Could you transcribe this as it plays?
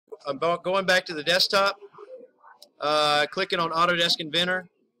I'm going back to the desktop, clicking on Autodesk Inventor.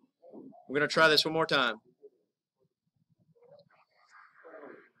 We're going to try this one more time.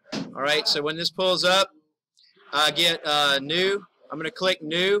 All right, so when this pulls up, I get new. I'm going to click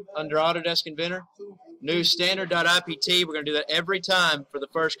new under Autodesk Inventor. New standard.ipt. We're going to do that every time for the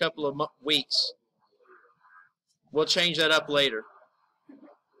first couple of weeks. We'll change that up later.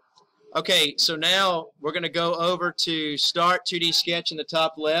 Okay, so now we're going to go over to Start 2D Sketch in the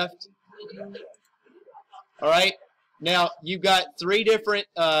top left. All right, now you've got three different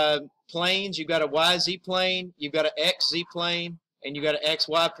planes. You've got a YZ plane, you've got an XZ plane, and you've got an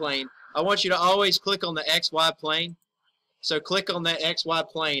XY plane. I want you to always click on the XY plane. So click on that XY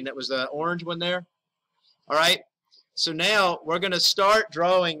plane. That was the orange one there. All right, so now we're going to start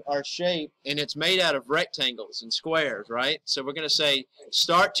drawing our shape, and it's made out of rectangles and squares, right? So we're going to say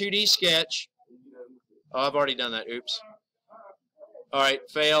Start 2D Sketch. Oh, I've already done that. Oops. All right,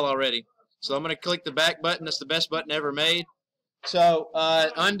 fail already. So I'm going to click the back button. That's the best button ever made. So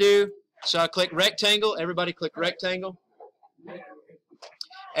undo. So I click rectangle. Everybody click rectangle.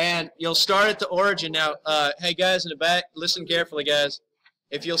 And you'll start at the origin. Now, hey, guys in the back, listen carefully, guys.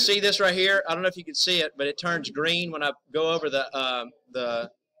 If you'll see this right here, I don't know if you can see it, but it turns green when I go over the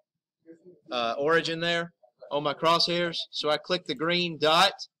origin there on my crosshairs. So I click the green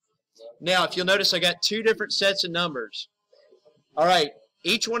dot. Now, if you'll notice, I got two different sets of numbers. All right,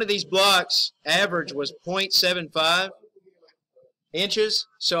 each one of these blocks average was 0.75 inches.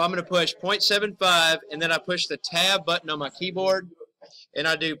 So I'm going to push 0.75, and then I push the tab button on my keyboard, and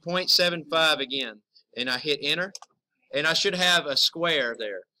I do 0.75 again, and I hit enter. And I should have a square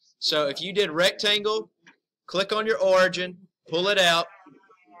there. So if you did rectangle, click on your origin, pull it out.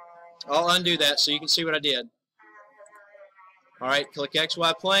 I'll undo that so you can see what I did. All right, click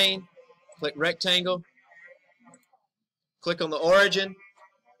XY plane, click rectangle, click on the origin,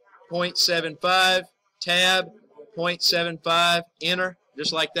 0.75, tab, 0.75, enter,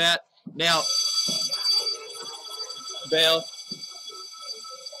 just like that. Now, bail.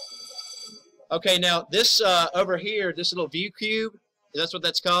 Okay, now this over here, this little view cube, that's what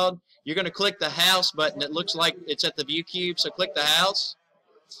that's called. You're going to click the house button. It looks like it's at the view cube, so click the house,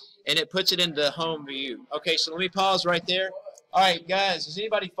 and it puts it into home view. Okay, so let me pause right there. All right, guys, is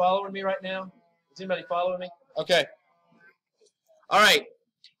anybody following me right now? Is anybody following me? Okay. All right,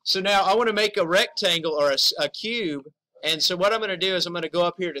 so now I want to make a rectangle or a cube, and so what I'm going to do is I'm going to go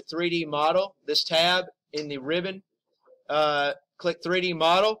up here to 3D Model, this tab in the ribbon, click 3D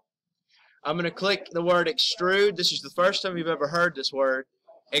Model. I'm going to click the word extrude. This is the first time you've ever heard this word.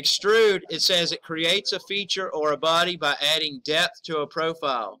 Extrude, it says it creates a feature or a body by adding depth to a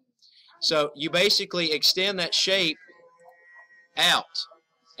profile. So you basically extend that shape out.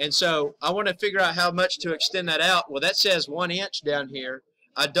 And so I want to figure out how much to extend that out. Well, that says 1 inch down here.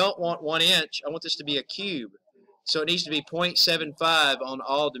 I don't want 1 inch. I want this to be a cube. So it needs to be 0.75 on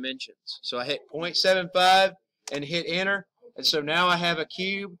all dimensions. So I hit 0.75 and hit enter. And so now I have a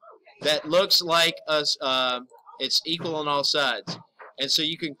cube that looks like it's equal on all sides. And so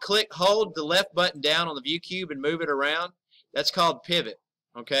you can hold the left button down on the view cube and move it around. That's called pivot,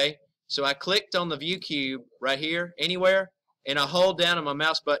 okay? So I clicked on the view cube right here, anywhere, and I hold down on my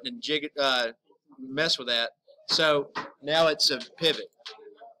mouse button and jig it, mess with that. So now it's a pivot.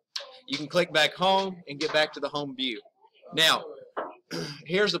 You can click back home and get back to the home view. Now,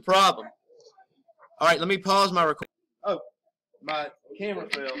 here's the problem. All right, let me pause my recording. Oh, my camera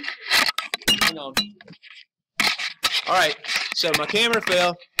fell. Hang on. All right, so my camera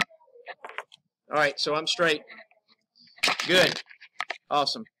fell. All right, so I'm straight. Good.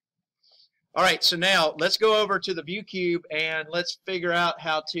 Awesome. All right, so now let's go over to the view cube and let's figure out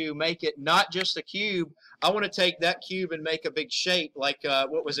how to make it not just a cube. I want to take that cube and make a big shape, like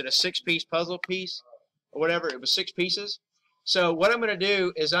what was it, a 6-piece puzzle piece or whatever. It was 6 pieces. So what I'm going to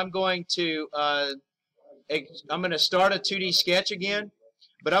do is I'm going to start a 2D sketch again,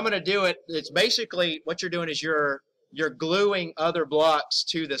 but I'm going to do it. It's basically what you're doing is you're gluing other blocks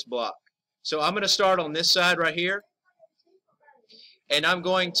to this block. So I'm going to start on this side right here, and I'm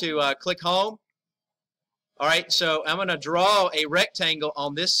going to click home. All right, so I'm going to draw a rectangle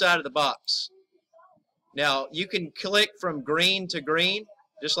on this side of the box. Now you can click from green to green,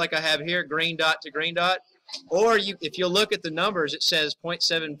 just like I have here, green dot to green dot. Or if you look at the numbers, it says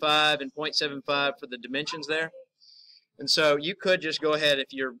 0.75 and 0.75 for the dimensions there. And so you could just go ahead, if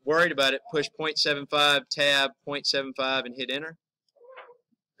you're worried about it, push 0.75, tab 0.75, and hit enter.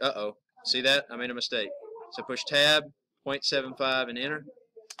 Uh-oh. See that? I made a mistake. So push tab, 0.75, and enter.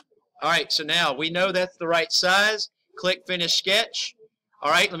 All right, so now we know that's the right size. Click Finish Sketch.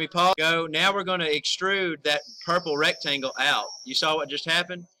 All right, let me pause. Go. Now we're going to extrude that purple rectangle out. You saw what just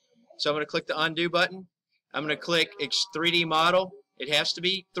happened? So I'm going to click the undo button. I'm going to click 3D model. It has to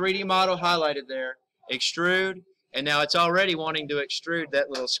be 3D model highlighted there. Extrude. And now it's already wanting to extrude that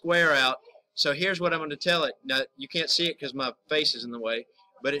little square out. So here's what I'm going to tell it. Now you can't see it because my face is in the way,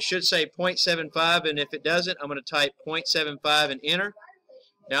 but it should say 0.75, and if it doesn't, I'm going to type 0.75 and enter.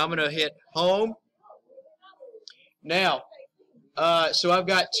 Now I'm going to hit home. Now, so I've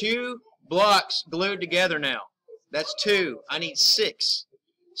got 2 blocks glued together now. That's 2. I need 6.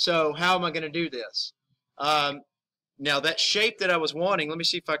 So how am I going to do this? Now that shape that I was wanting, let me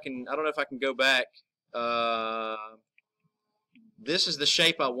see if I can, I don't know if I can go back. This is the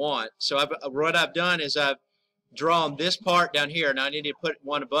shape I want. So what I've done is I've drawn this part down here. Now I need to put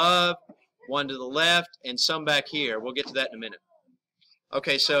one above, one to the left, and some back here. We'll get to that in a minute.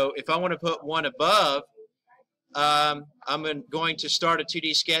 Okay, so if I want to put one above, I'm going to start a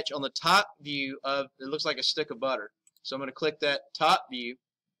 2D sketch on the top view of, it looks like a stick of butter. So I'm going to click that top view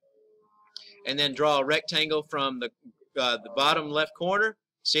and then draw a rectangle from the bottom left corner.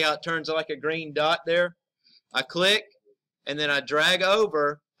 See how it turns like a green dot there? I click and then I drag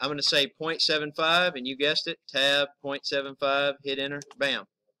over. I'm going to say 0.75, and you guessed it, tab 0.75, hit enter, bam.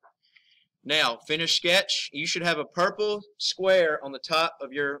 Now, finish sketch. You should have a purple square on the top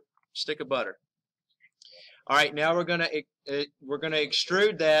of your stick of butter. All right, now we're gonna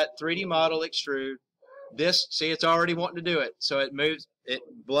extrude that 3D model. Extrude this. See, it's already wanting to do it. So it moves. It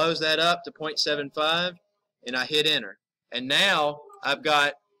blows that up to 0.75, and I hit enter. And now I've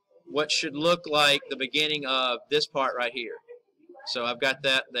got what should look like the beginning of this part right here. So I've got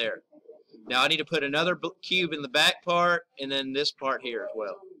that there. Now I need to put another cube in the back part, and then this part here as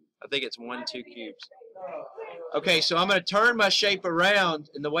well. I think it's 1, 2 cubes. Okay, so I'm going to turn my shape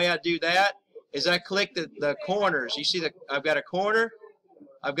around, and the way I do that is I click the corners. You see I've got a corner.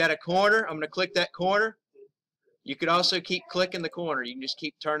 I've got a corner. I'm going to click that corner. You could also keep clicking the corner. You can just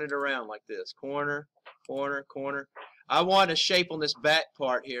keep turning it around like this. Corner, corner, corner. I want a shape on this back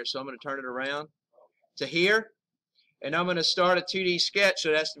part here, so I'm going to turn it around to here. And I'm going to start a 2D sketch, so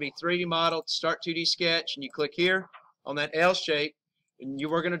it has to be 3D model, start 2D sketch, and you click here on that L shape, and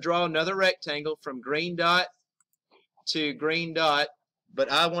we're going to draw another rectangle from green dot to green dot,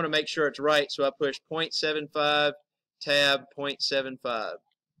 but I want to make sure it's right, so I push 0.75, tab 0.75,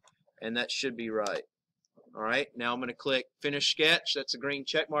 and that should be right. All right, now I'm going to click Finish Sketch. That's a green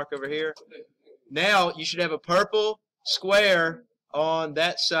check mark over here. Now you should have a purple square on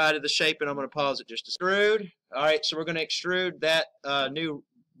that side of the shape, and I'm going to pause it just to extrude. All right, so we're going to extrude that new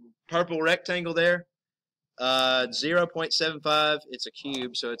purple rectangle there. 0.75. It's a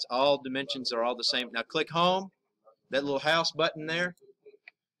cube, so it's all dimensions are all the same. Now click Home, that little house button there,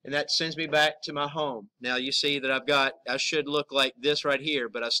 and that sends me back to my home. Now you see that I should look like this right here,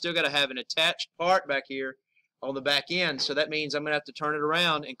 but I still got to have an attached part back here on the back end, so that means I'm going to have to turn it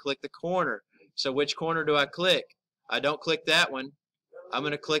around and click the corner. So which corner do I click? I don't click that one. I'm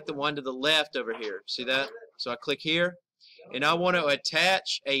going to click the one to the left over here. See that? So I click here, and I want to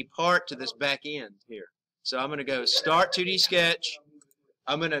attach a part to this back end here. So I'm going to go Start 2D Sketch.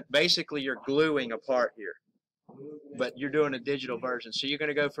 I'm going to, basically you're gluing a part here, but you're doing a digital version. So you're going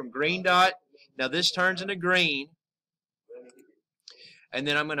to go from green dot. Now this turns into green, and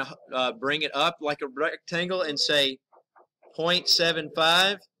then I'm going to bring it up like a rectangle and say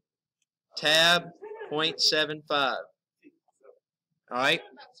 0.75, tab 0.75. All right.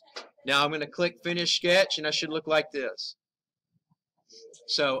 Now I'm going to click Finish Sketch, and I should look like this.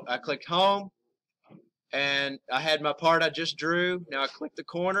 So I clicked Home, and I had my part I just drew. Now I click the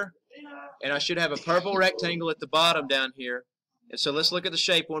corner, and I should have a purple rectangle at the bottom down here. And so let's look at the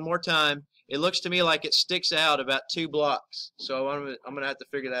shape one more time. It looks to me like it sticks out about 2 blocks. So I'm going to have to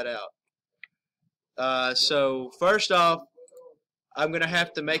figure that out. So first off, I'm going to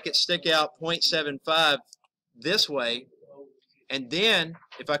have to make it stick out 0.75 this way. And then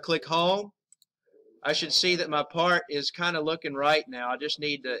if I click Home, I should see that my part is kind of looking right now. I just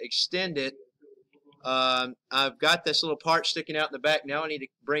need to extend it. I've got this little part sticking out in the back. Now I need to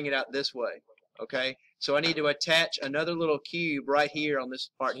bring it out this way. Okay, so I need to attach another little cube right here on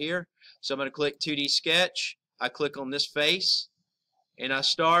this part here. So I'm going to click 2D Sketch. I click on this face, and I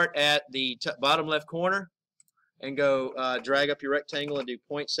start at the bottom left corner and go drag up your rectangle and do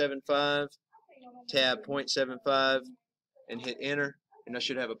 0.75, tab 0.75, and hit enter. And I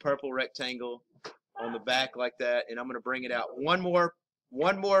should have a purple rectangle on the back like that. And I'm going to bring it out one more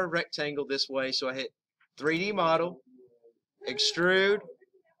rectangle this way. So I hit 3D model, extrude,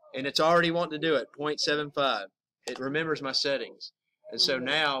 and it's already wanting to do it, 0.75. It remembers my settings. And so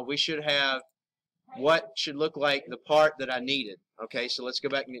now we should have what should look like the part that I needed. Okay, so let's go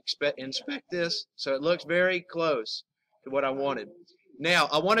back and inspect this. So it looks very close to what I wanted. Now,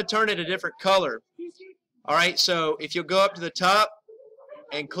 I want to turn it a different color. All right, so if you'll go up to the top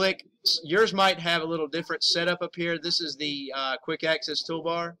and click, yours might have a little different setup up here. This is the quick access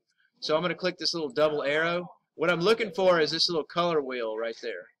toolbar. So I'm going to click this little double arrow. What I'm looking for is this little color wheel right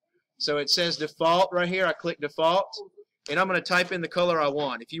there. So it says default right here. I click default, and I'm going to type in the color I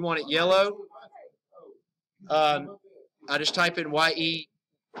want. If you want it yellow, I just type in YE.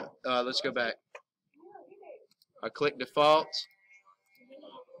 Let's go back. I click default,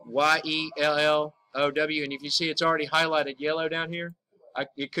 YELLOW, and if you see it's already highlighted yellow down here,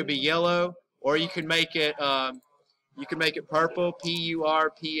 it could be yellow, or you can make it purple,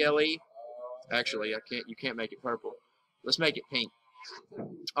 PURPLE. Actually, you can't make it purple. Let's make it pink.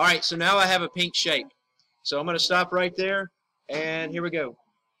 All right, so now I have a pink shape. So I'm going to stop right there, and here we go.